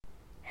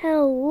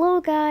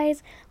Hello,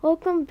 guys.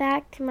 Welcome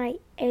back to my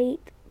 8th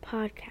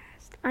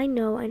podcast. I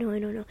know.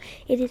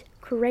 It is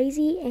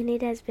crazy, and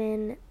it has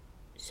been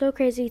so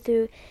crazy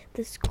through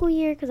the school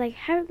year because I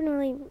haven't been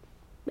really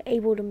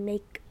able to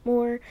make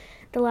more.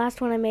 The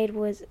last one I made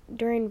was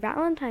during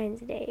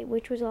Valentine's Day,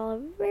 which was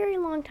a very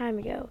long time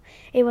ago.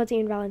 It wasn't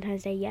even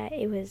Valentine's Day yet.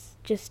 It was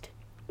just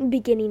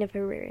beginning of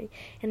February,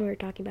 and we were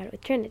talking about it with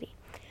Trinity.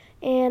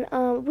 And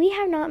we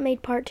have not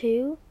made part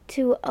 2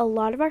 to a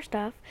lot of our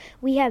stuff.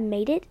 We have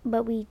made it,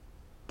 but we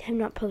have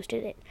not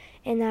posted it.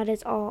 And that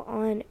is all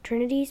on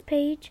Trinity's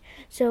page.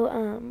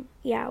 So,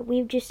 yeah,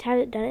 we've just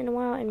haven't done it in a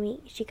while, and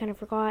she kind of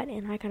forgot,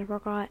 and I kind of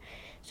forgot.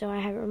 So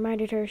I haven't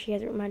reminded her, she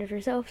hasn't reminded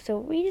herself. So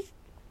we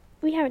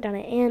haven't done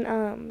it.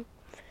 And,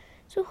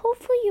 so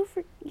hopefully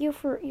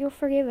you'll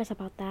forgive us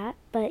about that.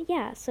 But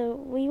yeah, so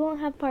we won't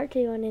have part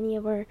 2 on any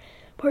of our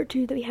part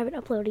 2 that we haven't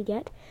uploaded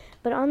yet.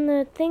 But on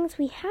the things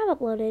we have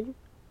uploaded,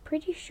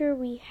 pretty sure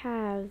we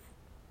have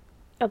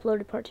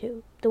uploaded part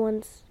 2. The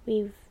ones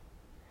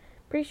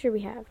pretty sure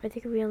we have. I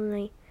think we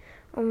only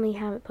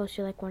haven't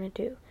posted like 1 or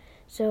 2.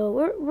 So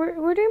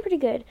we're doing pretty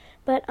good.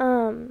 But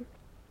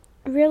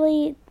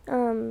really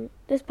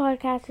this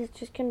podcast is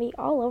just gonna be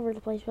all over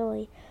the place.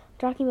 Really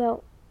talking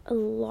about a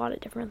lot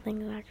of different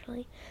things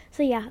actually.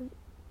 So yeah,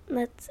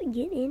 let's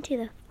get into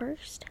the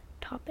first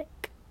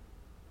topic.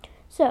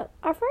 So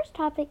our first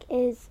topic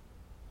is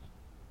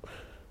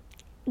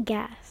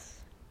gas.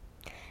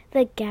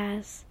 The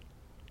gas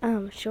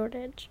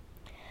shortage.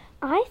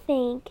 I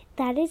think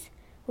that is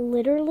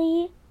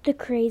literally the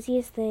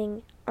craziest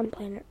thing on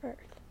planet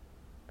Earth.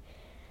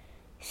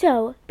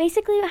 So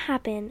basically what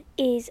happened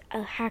is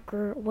a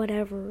hacker,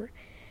 whatever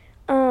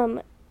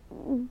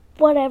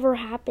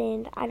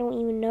happened, I don't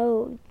even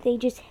know. They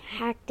just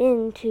hacked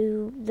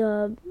into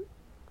the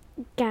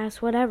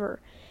gas, whatever.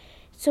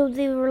 So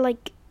they were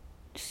like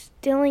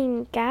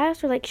stealing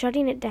gas or like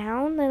shutting it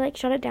down. They like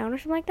shut it down or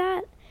something like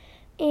that.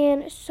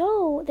 And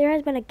so there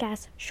has been a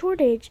gas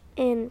shortage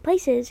in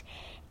places.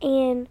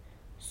 And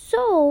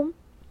so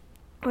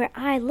where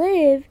I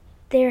live,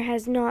 there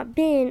has not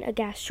been a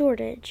gas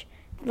shortage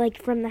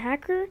like from the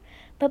hacker.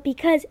 But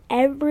because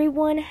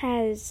everyone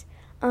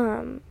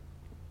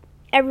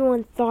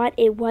thought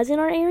it was in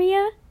our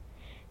area,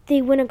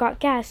 they went and got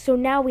gas. So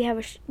now we have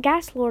a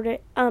gas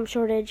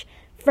shortage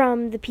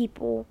from the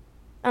people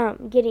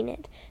getting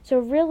it. So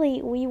really,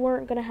 we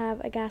weren't gonna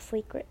have a gas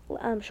leak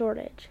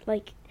shortage.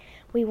 Like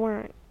we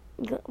weren't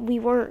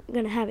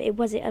gonna have it. It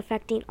wasn't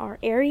affecting our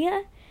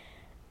area.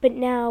 But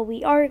now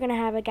we are gonna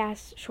have a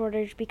gas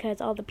shortage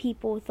because all the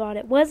people thought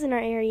it was in our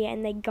area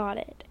and they got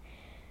it.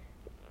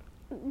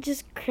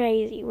 Just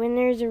crazy. When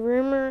there's a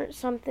rumor,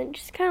 something,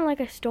 just kind of like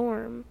a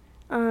storm.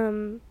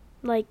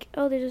 Like,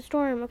 oh, there's a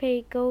storm.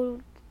 Okay,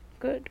 go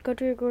to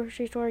your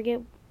grocery store,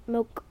 get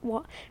milk,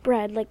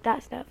 bread, like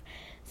that stuff.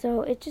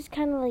 So it just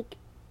kind of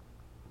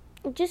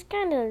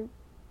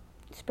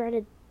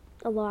spreaded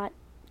a lot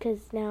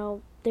because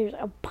now there's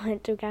a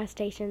bunch of gas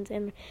stations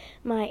in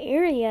my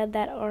area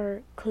that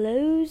are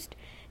closed,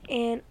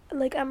 and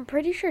like I'm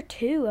pretty sure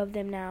 2 of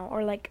them now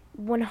are like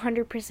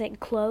 100%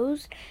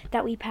 closed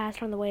that we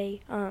passed on the way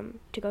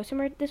to go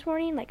somewhere this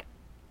morning. Like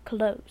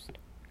closed,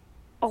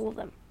 all of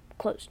them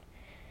closed.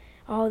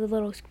 All the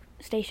little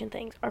station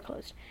things are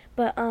closed,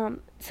 but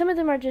some of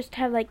them are just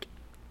have like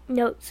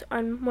notes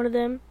on one of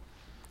them,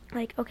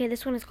 like okay,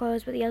 this one is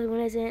closed, but the other one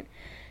isn't.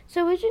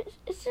 So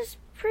it's just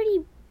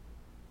pretty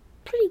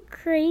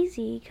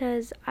crazy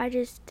because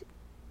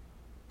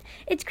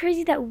it's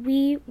crazy that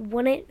we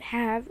wouldn't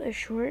have a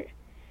short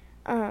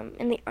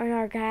in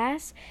our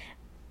gas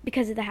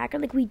because of the hacker.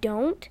 Like we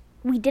didn't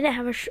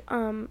have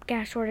a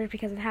gas shortage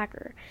because of the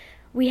hacker.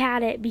 We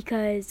had it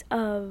because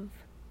of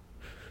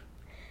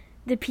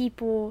the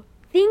people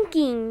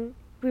thinking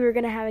we were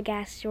gonna have a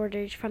gas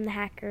shortage from the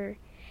hacker,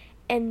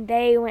 and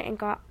they went and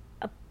got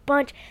a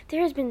bunch.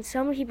 There has been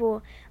so many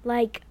people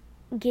like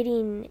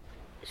getting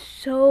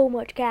so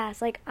much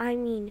gas, like I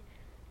mean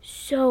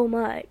so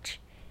much.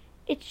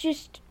 It's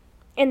just,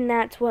 and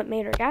that's what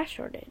made our gas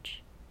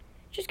shortage.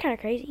 Just kind of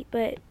crazy,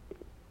 but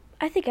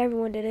I think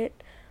everyone did it.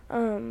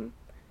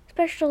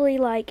 Especially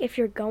like if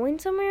you're going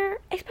somewhere.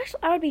 Especially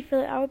I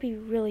would be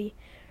really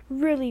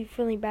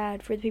feeling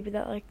bad for the people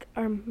that like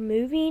are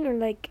moving or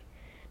like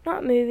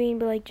not moving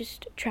but like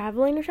just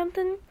traveling or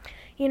something.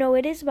 You know,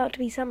 it is about to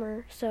be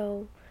summer,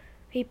 so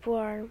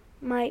people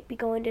might be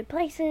going to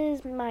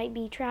places, might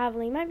be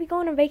traveling, might be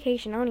going on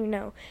vacation, I don't even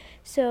know.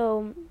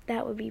 So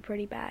that would be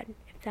pretty bad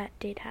if that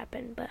did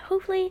happen. But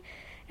hopefully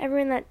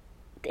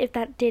if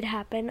that did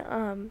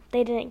happen,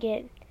 they didn't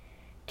get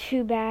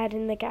too bad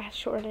in the gas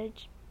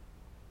shortage.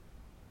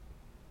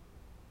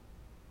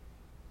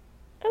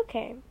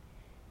 Okay,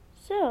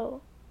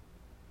 so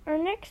our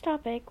next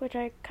topic, which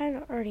I kind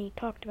of already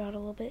talked about a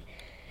little bit,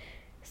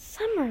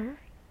 summer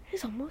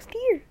is almost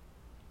here.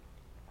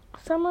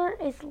 Summer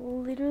is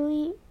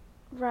literally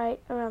right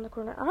around the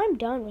corner. I'm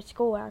done with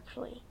school,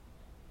 actually.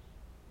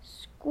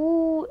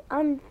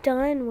 I'm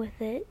done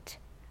with it.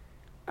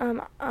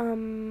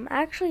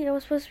 Actually, I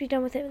was supposed to be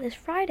done with it this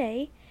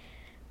Friday,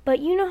 But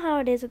you know how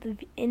it is at the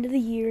end of the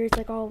year. It's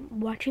like all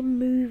watching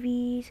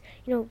movies,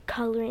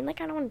 coloring.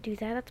 Like, I don't want to do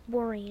that. That's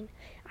boring.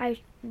 I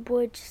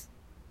would just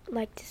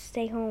like to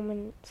stay home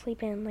and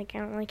sleep in. Like, I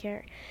don't really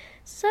care.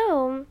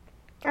 So,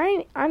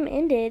 I'm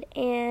ended,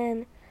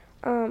 and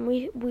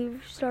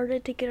we've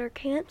started to get our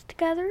camps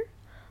together.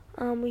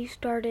 We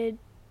started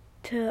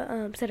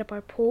to set up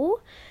our pool.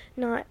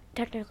 Not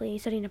technically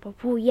setting up a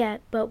pool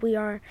yet, but we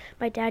are.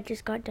 My dad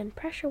just got done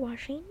pressure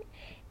washing.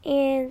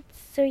 And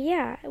so,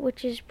 yeah,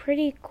 which is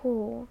pretty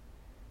cool,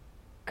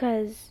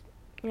 because,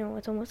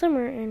 it's almost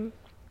summer, and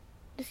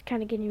just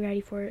kind of getting ready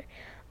for it.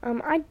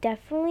 I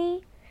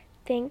definitely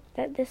think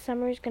that this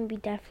summer is going to be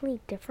definitely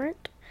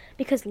different,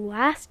 because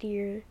last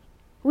year,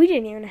 we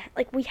didn't even,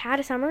 we had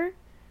a summer,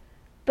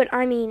 but,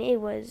 I mean,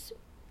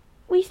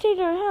 we stayed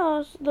in our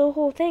house the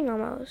whole thing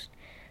almost.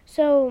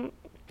 So,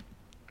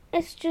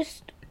 it's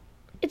going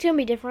to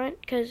be different,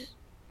 because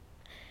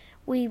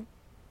we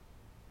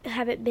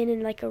haven't been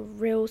in like a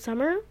real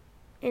summer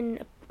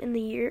in a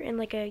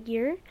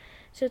year,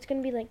 so it's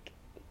gonna be like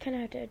kind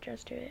of have to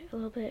adjust to it a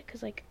little bit,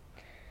 because like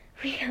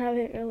we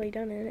haven't really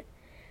done it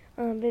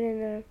been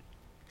in a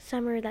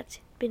summer that's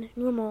been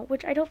normal,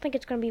 which I don't think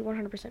it's gonna be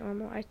 100%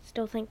 normal. I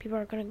still think people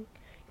are gonna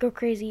go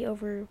crazy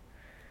over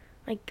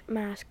like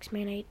masks,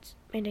 mandates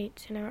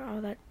and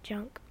all that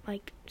junk.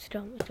 Like,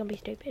 still, it's gonna be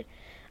stupid.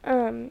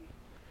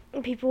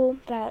 People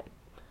that,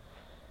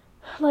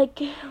 like,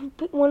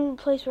 one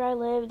place where I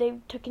live,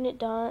 they've taken it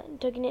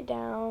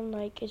down.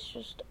 Like, it's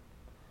just,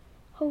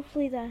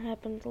 hopefully that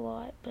happens a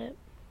lot, but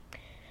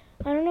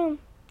I don't know.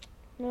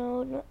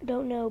 No,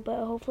 don't know,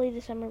 but hopefully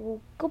this summer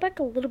will go back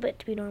a little bit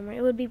to be normal.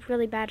 It would be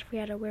really bad if we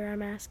had to wear our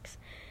masks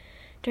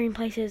during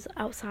places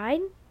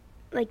outside.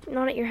 Like,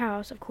 not at your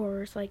house, of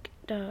course, like,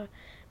 duh.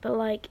 But,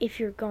 like, if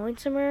you're going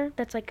somewhere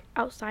that's, like,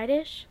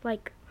 outside-ish,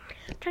 like,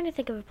 I'm trying to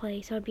think of a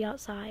place that would be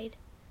outside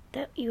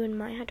that you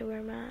might have to wear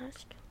a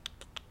mask.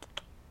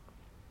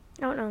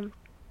 I don't know.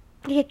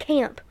 Maybe a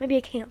camp,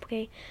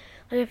 okay?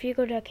 Like, if you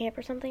go to a camp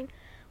or something,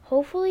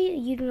 hopefully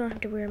you do not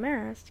have to wear a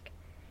mask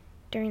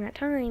during that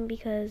time,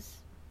 because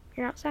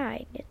you're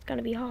outside. It's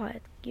gonna be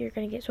hot. You're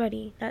gonna get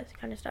sweaty, that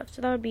kind of stuff.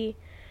 So that would be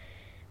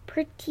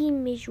pretty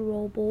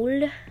miserable,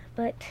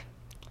 but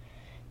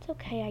it's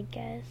okay, I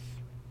guess.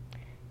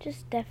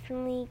 Just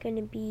definitely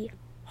gonna be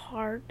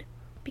hard,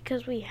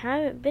 because we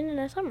haven't been in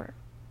a summer.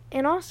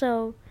 And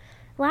also,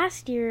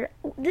 last year,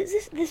 this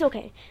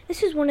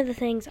is one of the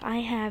things I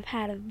have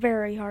had a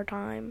very hard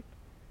time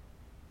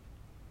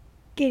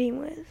getting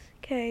with,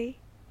 okay?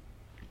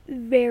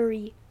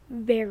 Very,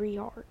 very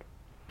hard.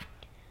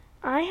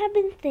 I have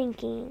been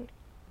thinking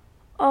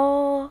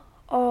all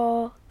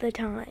the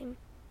time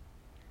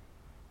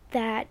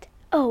that,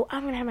 I'm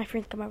gonna have my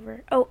friends come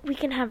over. We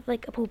can have,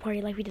 like, a pool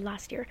party like we did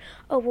last year.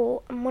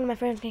 One of my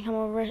friends can come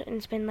over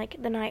and spend,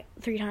 like, the night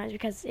 3 times,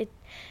 because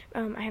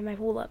I have my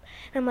pool up.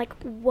 And I'm like,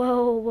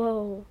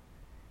 whoa.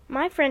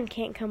 My friend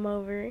can't come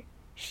over.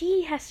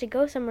 She has to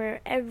go somewhere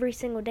every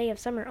single day of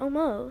summer,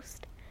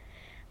 almost.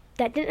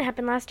 That didn't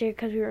happen last year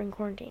because we were in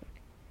quarantine.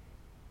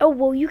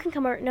 You can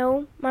come over.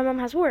 No, my mom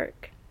has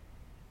work.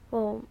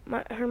 Well,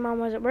 her mom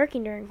wasn't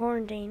working during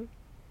quarantine.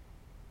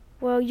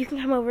 Well, you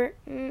can come over.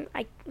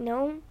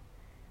 No,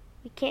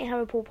 we can't have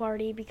a pool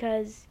party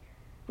because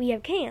we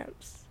have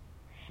camps.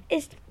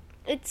 It's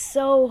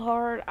so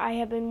hard. I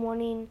have been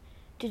wanting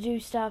to do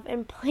stuff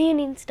and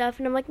planning stuff,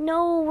 and I'm like,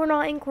 no, we're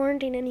not in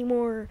quarantine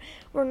anymore.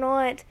 We're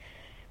not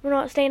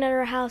staying at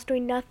our house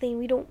doing nothing.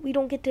 We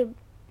don't get to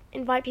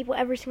invite people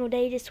every single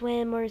day to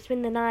swim or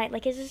spend the night.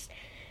 Like,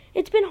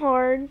 it's been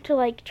hard to,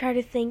 like, try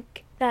to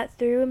think that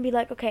through and be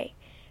like, okay,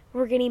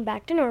 we're getting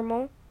back to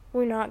normal.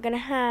 We're not gonna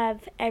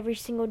have every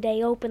single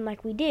day open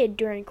like we did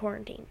during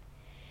quarantine.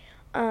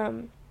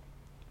 And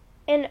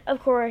of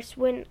course,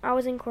 when I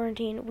was in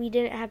quarantine, we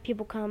didn't have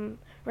people come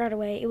right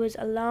away. It was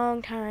a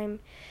long time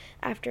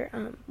after,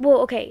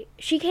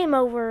 she came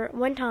over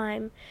one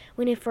time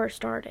when it first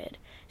started.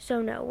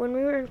 So no, when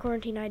we were in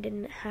quarantine, I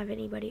didn't have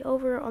anybody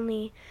over,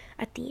 only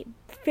at the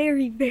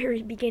very,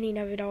 very beginning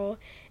of it all,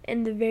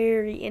 and the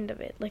very end of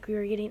it, like we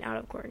were getting out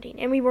of quarantine.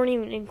 And we weren't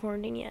even in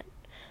quarantine yet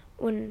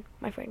when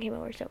my friend came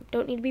over, so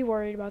don't need to be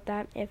worried about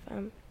that if,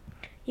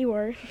 you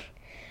were.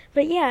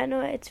 But yeah,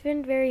 no, it's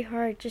been very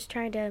hard just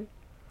trying to,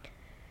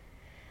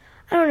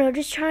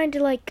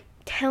 like,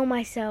 tell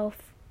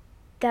myself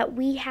that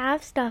we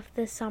have stuff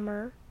this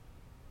summer,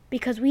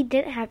 because we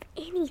didn't have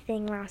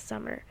anything last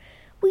summer.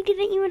 We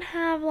didn't even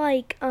have,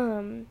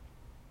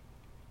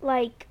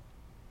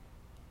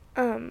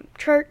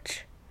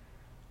 church,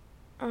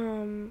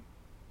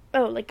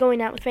 like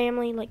going out with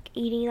family, like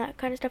eating, that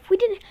kind of stuff. We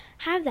didn't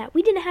have that.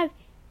 We didn't have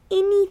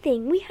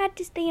anything. We had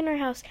to stay in our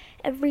house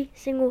every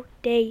single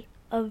day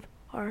of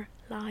our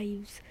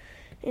lives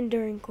and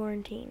during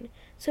quarantine.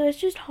 So it's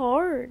just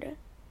hard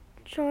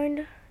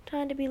trying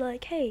to be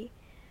like, hey,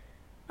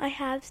 I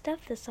have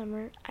stuff this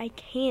summer. I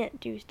can't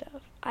do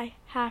stuff. I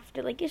have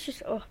to. Like, it's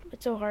just,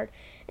 it's so hard.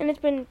 And it's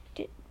been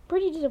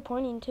pretty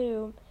disappointing,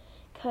 too,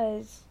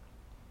 because,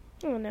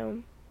 I don't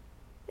know,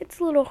 it's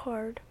a little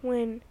hard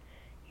when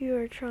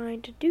you're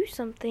trying to do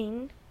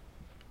something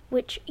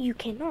which you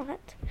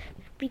cannot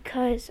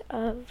because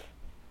of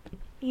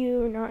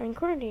you're not in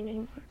quarantine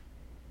anymore.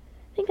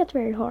 I think that's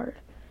very hard.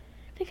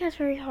 I think that's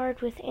very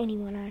hard with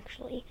anyone,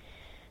 actually.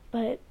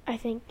 But I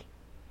think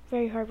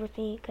very hard with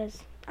me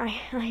because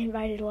I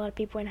invited a lot of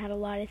people and had a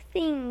lot of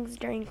things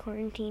during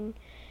quarantine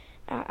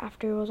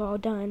after it was all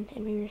done,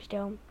 and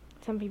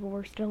some people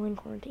were still in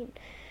quarantine.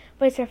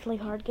 But it's definitely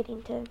hard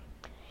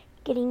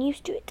getting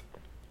used to it.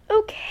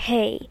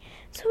 Okay,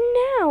 so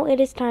now it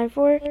is time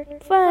for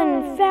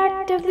Fun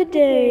Fact of the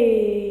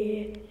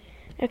Day.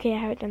 Okay, I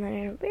haven't done that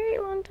in a very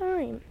long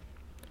time.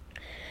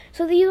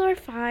 So these are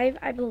 5,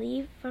 I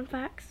believe, fun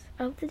facts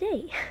of the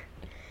day.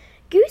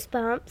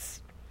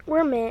 Goosebumps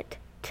were meant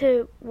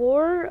to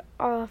ward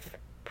off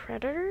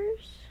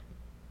predators?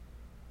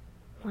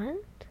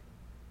 What?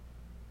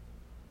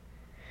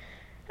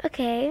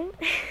 Okay.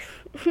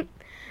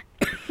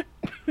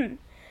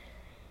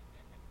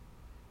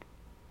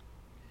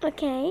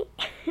 Okay.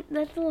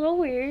 That's a little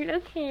weird.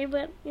 Okay,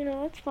 but,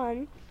 it's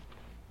fun.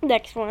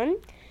 Next one.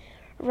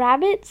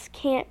 Rabbits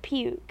can't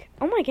puke.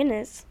 Oh my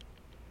goodness.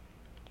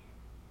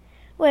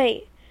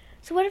 Wait,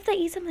 so what if they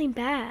eat something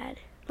bad?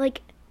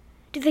 Like,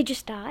 do they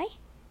just die?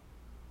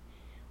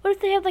 What if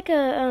they have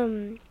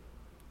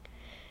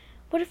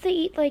what if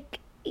they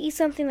eat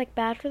something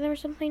bad for them or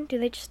something? Do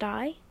they just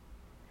die?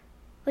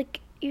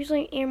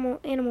 Usually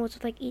animals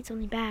would eat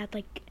something bad,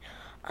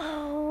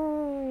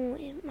 oh,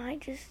 it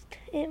might.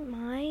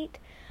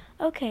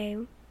 Okay,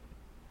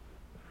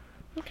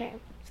 so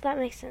that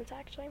makes sense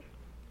actually.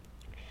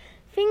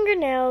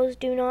 Fingernails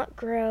do not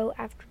grow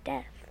after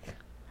death.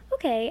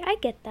 Okay, I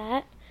get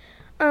that.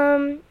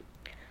 I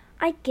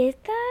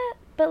get that,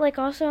 but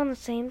also on the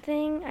same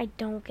thing, I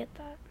don't get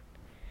that.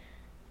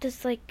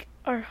 Does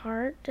our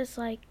heart does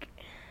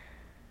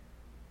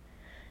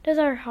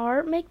our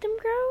heart make them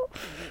grow?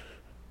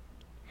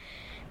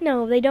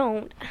 No, they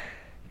don't.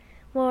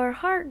 Well, our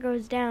heart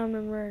goes down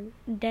when we're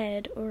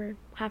dead or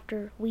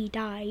after we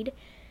died.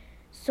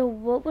 So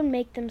what would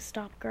make them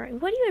stop growing?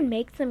 What even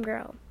makes them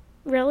grow?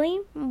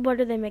 Really? What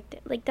do they make them?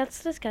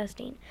 That's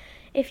disgusting.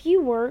 If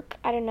you work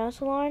at a nail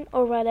salon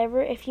or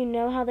whatever, if you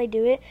know how they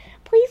do it,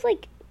 please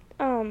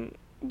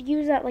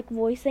use that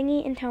voice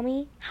thingy and tell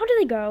me, how do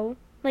they grow?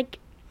 I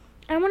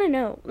want to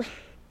know.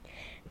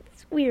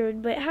 It's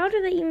weird, but how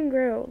do they even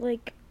grow?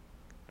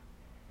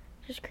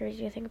 Just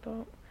crazy to think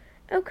about.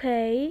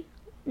 Okay,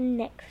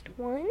 next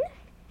one.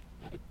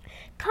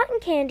 Cotton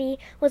candy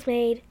was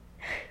made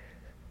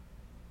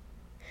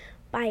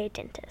by a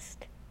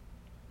dentist.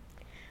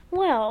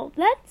 Well,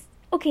 that's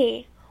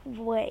okay.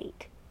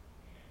 Wait.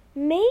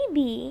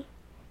 Maybe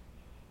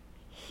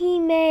he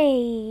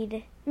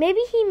made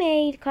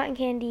cotton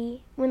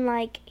candy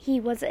when he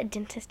wasn't a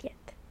dentist yet.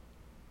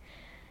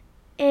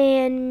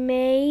 And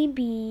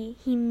maybe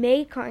he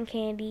made cotton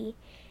candy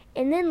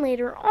and then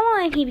later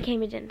on he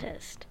became a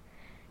dentist.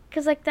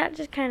 Cuz that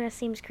just kind of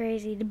seems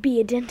crazy to be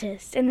a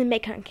dentist and then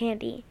make cotton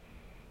candy.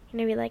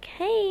 Be like,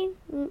 "Hey,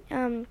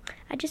 I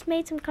just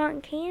made some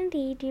cotton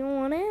candy. Do you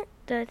want it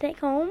to take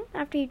home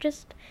after you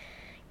just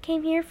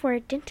came here for a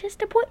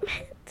dentist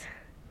appointment?"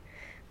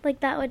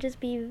 That would just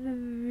be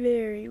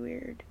very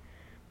weird.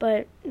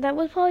 But that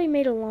was probably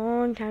made a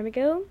long time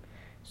ago.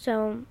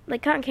 So,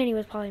 cotton candy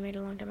was probably made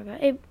a long time ago.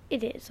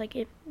 It is.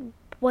 It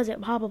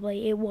wasn't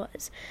probably. It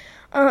was.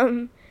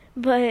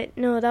 But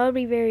no, that would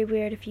be very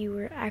weird if you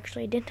were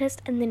actually a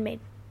dentist and then made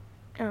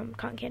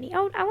cotton candy.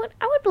 I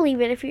would believe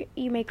it if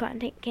you made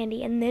cotton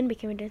candy and then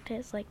became a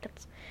dentist.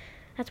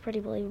 That's pretty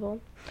believable.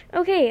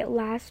 Okay,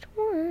 last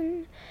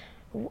one.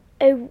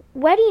 The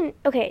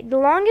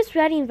longest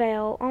wedding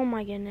veil, oh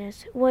my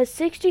goodness, was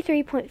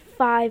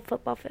 63.5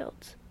 football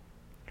fields.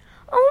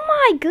 Oh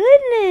my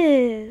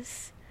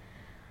goodness!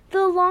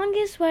 The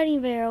longest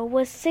wedding veil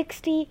was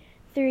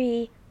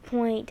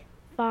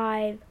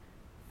 63.5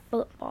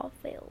 football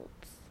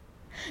fields.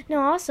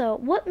 Now also,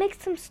 what makes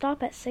them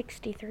stop at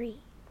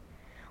 63?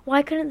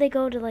 Why couldn't they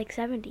go to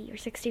 70 or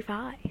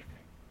 65?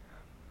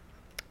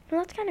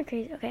 Well, that's kind of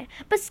crazy. Okay,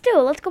 but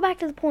still, let's go back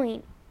to the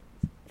point.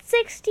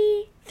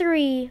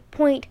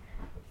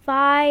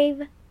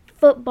 63.5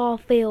 football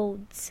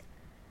fields.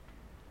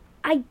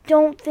 I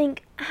don't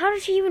think... How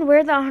did she even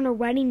wear that on her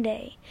wedding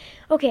day?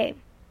 Okay.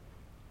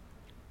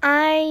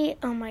 Oh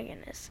my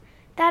goodness.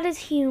 That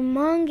is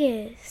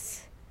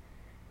humongous.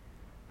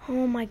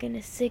 Oh my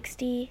goodness.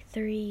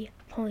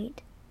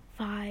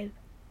 63.5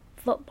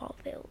 football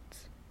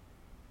fields.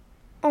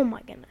 Oh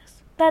my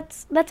goodness.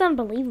 That's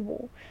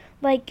unbelievable.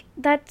 That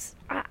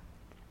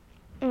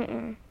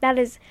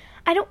is...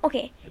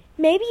 okay,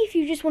 maybe if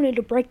you just wanted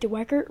to break the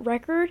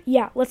record,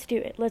 yeah, let's do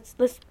it. Let's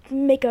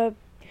make a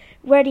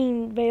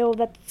wedding veil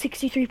that's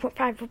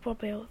 63.5 football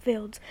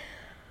fields.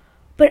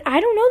 But I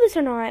don't know this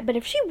or not, but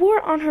if she wore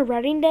it on her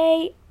wedding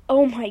day,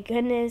 oh my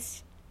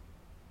goodness,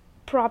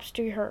 props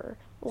to her.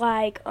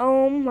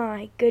 Oh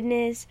my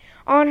goodness,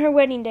 on her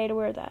wedding day to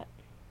wear that.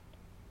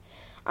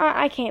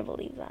 I can't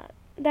believe that.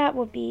 That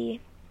would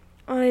be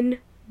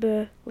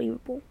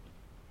unbelievable.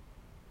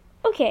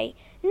 Okay,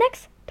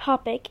 next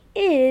topic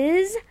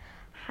is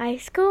High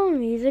School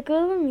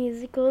Musical, the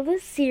musical, the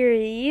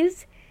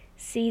series,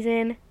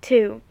 Season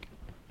 2.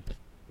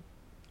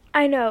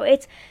 I know,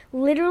 it's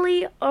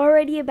literally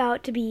already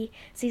about to be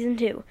Season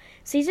 2.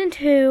 Season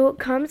 2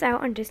 comes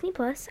out on Disney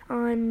Plus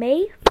on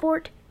May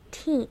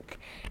 14th.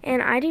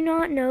 And I do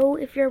not know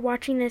if you're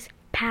watching this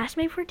past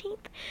May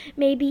 14th.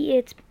 Maybe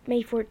it's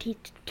May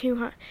 14th,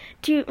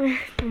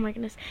 oh my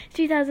goodness,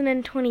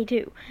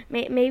 2022.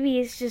 Maybe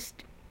it's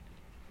just,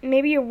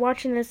 maybe you're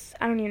watching this,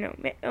 I don't even know.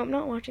 I'm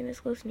not watching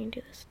this, listening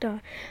to this, duh.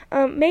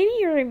 Maybe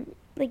you're,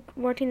 like,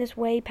 watching this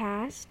way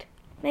past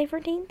May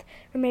 14th,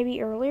 or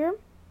maybe earlier.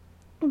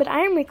 But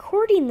I am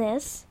recording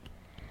this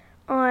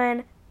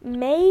on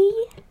May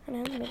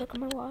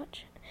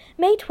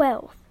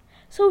 12th.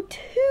 So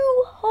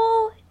 2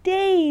 whole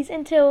days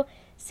until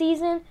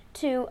Season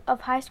 2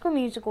 of High School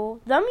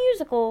Musical,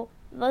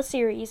 the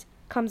series,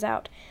 comes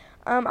out.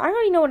 I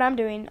already know what I'm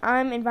doing.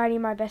 I'm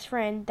inviting my best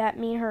friend that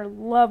me and her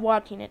love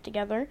watching it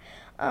together.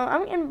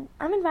 I'm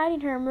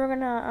inviting her, and we're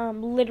gonna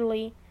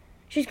literally,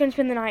 she's gonna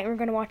spend the night, and we're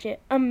gonna watch it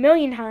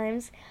 1,000,000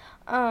 times.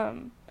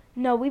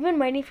 No, we've been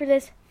waiting for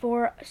this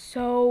for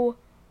so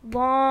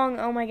long.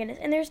 Oh my goodness.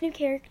 And there's new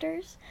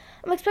characters.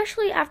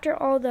 Especially after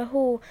all the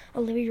whole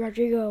Olivia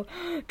Rodrigo,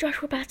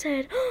 Joshua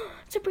Bassett,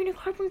 Sabrina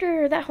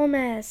Carpenter, that whole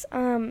mess.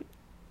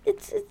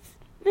 It's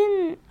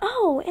been,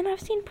 and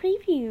I've seen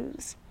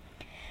previews.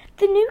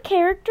 The new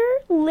character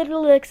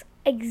literally looks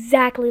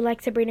exactly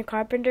like Sabrina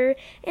Carpenter,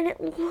 and it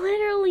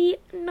literally,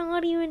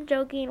 not even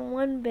joking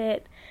one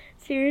bit,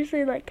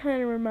 seriously, like,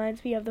 kind of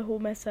reminds me of the whole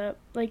mess up.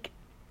 Like,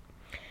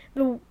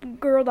 the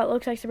girl that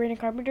looks like Sabrina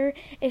Carpenter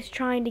is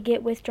trying to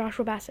get with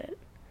Joshua Bassett.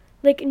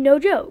 Like, no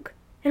joke.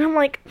 And I'm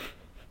like,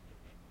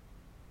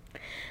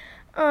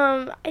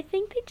 I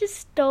think they just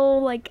stole,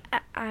 like,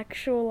 an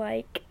actual,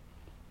 like,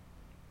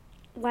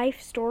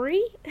 life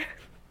story.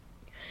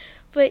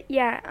 But,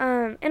 yeah,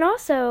 and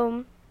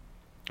also,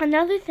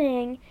 another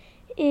thing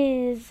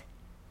is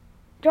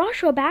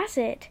Joshua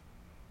Bassett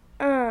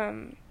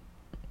and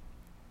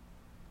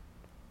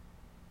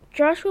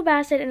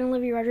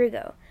Olivia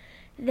Rodrigo.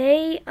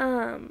 They,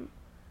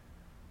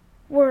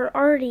 were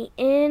already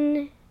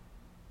in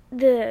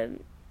the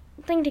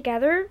thing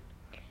together,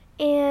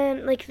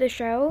 and, like, the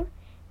show,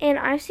 and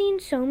I've seen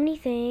so many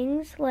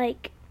things,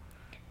 like,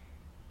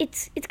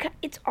 it's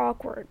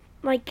awkward.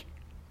 Like,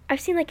 I've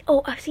seen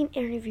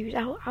interviews.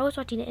 I was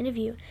watching an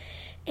interview,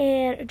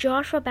 and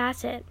Joshua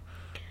Bassett,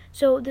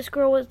 so this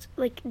girl was,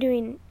 like,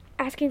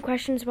 asking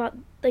questions about,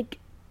 like,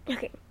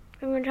 okay,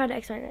 I'm gonna try to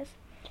explain this.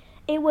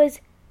 It was,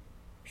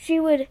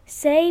 she would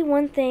say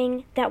one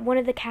thing that one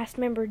of the cast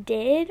member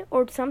did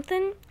or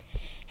something,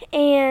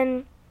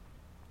 and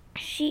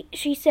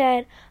she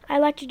said, I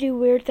like to do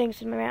weird things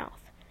with my mouth.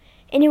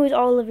 And it was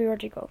all Olivia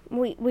Rodrigo.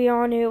 We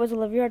all knew it was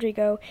Olivia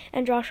Rodrigo,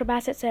 and Joshua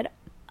Bassett said,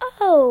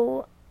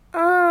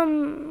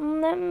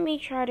 let me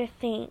try to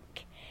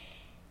think.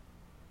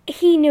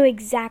 He knew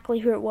exactly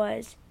who it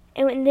was.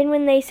 And then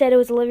when they said it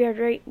was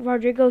Olivia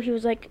Rodrigo, he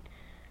was like,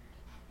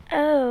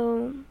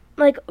 oh,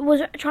 like,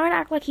 was trying to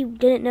act like he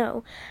didn't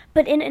know.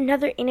 But in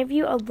another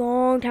interview a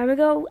long time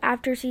ago,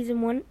 after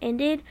season 1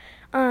 ended,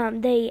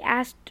 they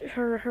asked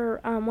her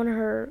one of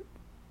her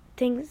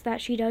things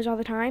that she does all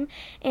the time,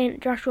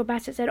 and Joshua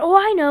Bassett said, oh,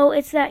 I know,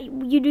 it's that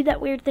you do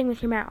that weird thing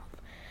with your mouth.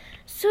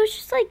 So it's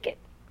just like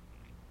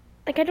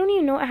I don't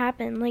even know what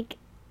happened, like,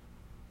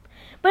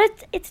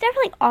 but it's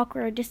definitely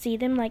awkward to see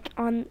them, like,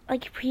 on,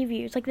 like,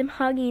 previews, like, them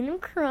hugging, them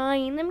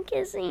crying, them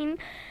kissing,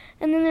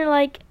 and then they're,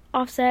 like,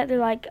 offset, they're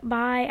like,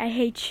 bye, I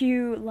hate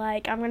you,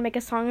 like, I'm gonna make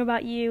a song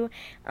about you,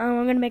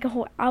 I'm gonna make a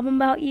whole album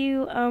about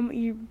you,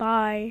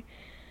 bye.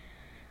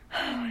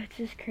 It's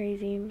just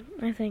crazy.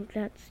 I think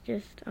that's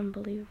just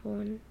unbelievable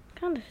and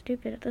kind of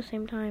stupid at the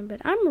same time,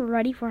 but I'm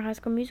ready for High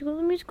School Musical,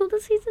 the musical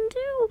this season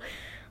 2.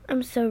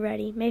 I'm so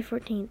ready. May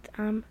 14th,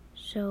 I'm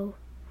so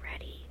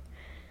ready.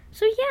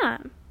 So yeah,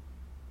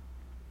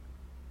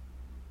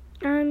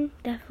 I'm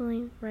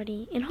definitely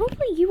ready, and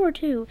hopefully you are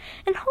too,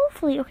 and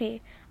hopefully,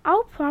 okay,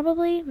 I'll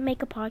probably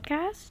make a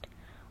podcast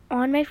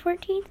on May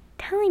 14th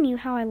telling you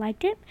how I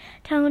liked it,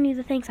 telling you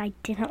the things I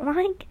didn't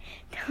like,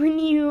 telling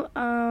you,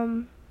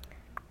 I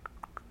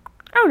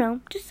don't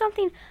know, just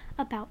something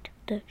about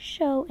the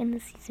show in the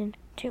season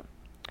 2.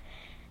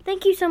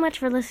 Thank you so much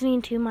for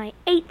listening to my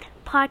 8th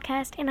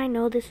podcast, and I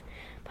know this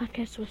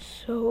podcast was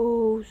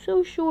so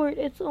short.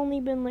 It's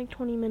only been like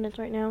 20 minutes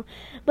right now,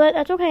 but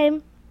that's okay.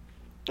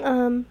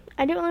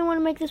 I didn't really want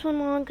to make this one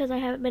long because I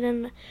haven't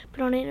been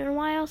put on it in a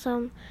while,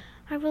 so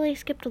I really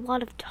skipped a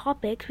lot of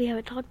topics we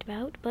haven't talked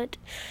about, but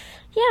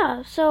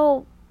yeah,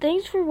 so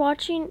thanks for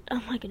watching.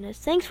 Oh my goodness,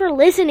 thanks for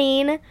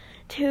listening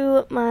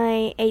to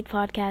my 8th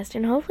podcast,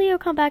 and hopefully you'll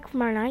come back for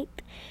my 9th,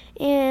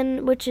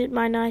 and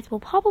my 9th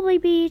will probably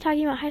be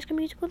talking about High School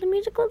Musical, the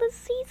musical, the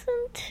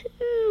season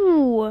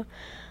 2.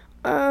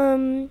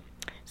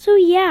 So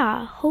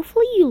yeah,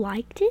 hopefully you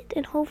liked it,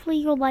 and hopefully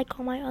you'll like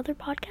all my other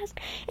podcasts.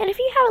 And if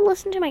you haven't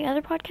listened to my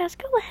other podcasts,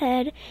 go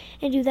ahead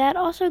and do that.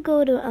 Also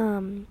go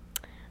to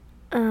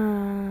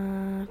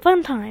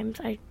Fun Times.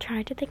 I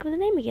tried to think of the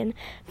name again.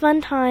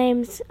 Fun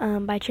Times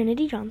by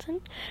Trinity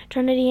Johnson.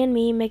 Trinity and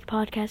me make a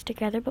podcast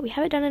together, but we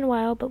haven't done it in a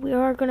while, but we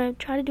are going to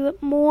try to do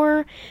it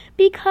more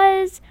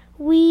because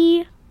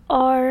we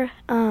are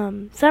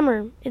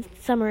summer. It's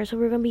summer, so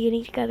we're going to be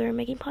getting together and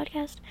making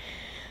podcasts.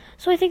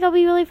 So I think it'll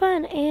be really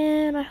fun,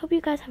 and I hope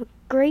you guys have a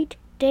great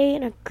day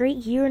and a great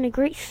year and a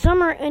great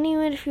summer.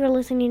 Anyway, if you're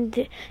listening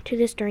to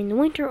this during the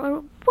winter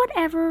or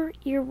whenever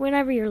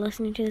you're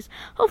listening to this,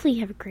 hopefully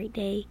you have a great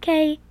day.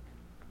 Okay,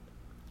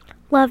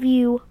 love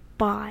you.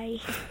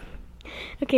 Bye. Okay.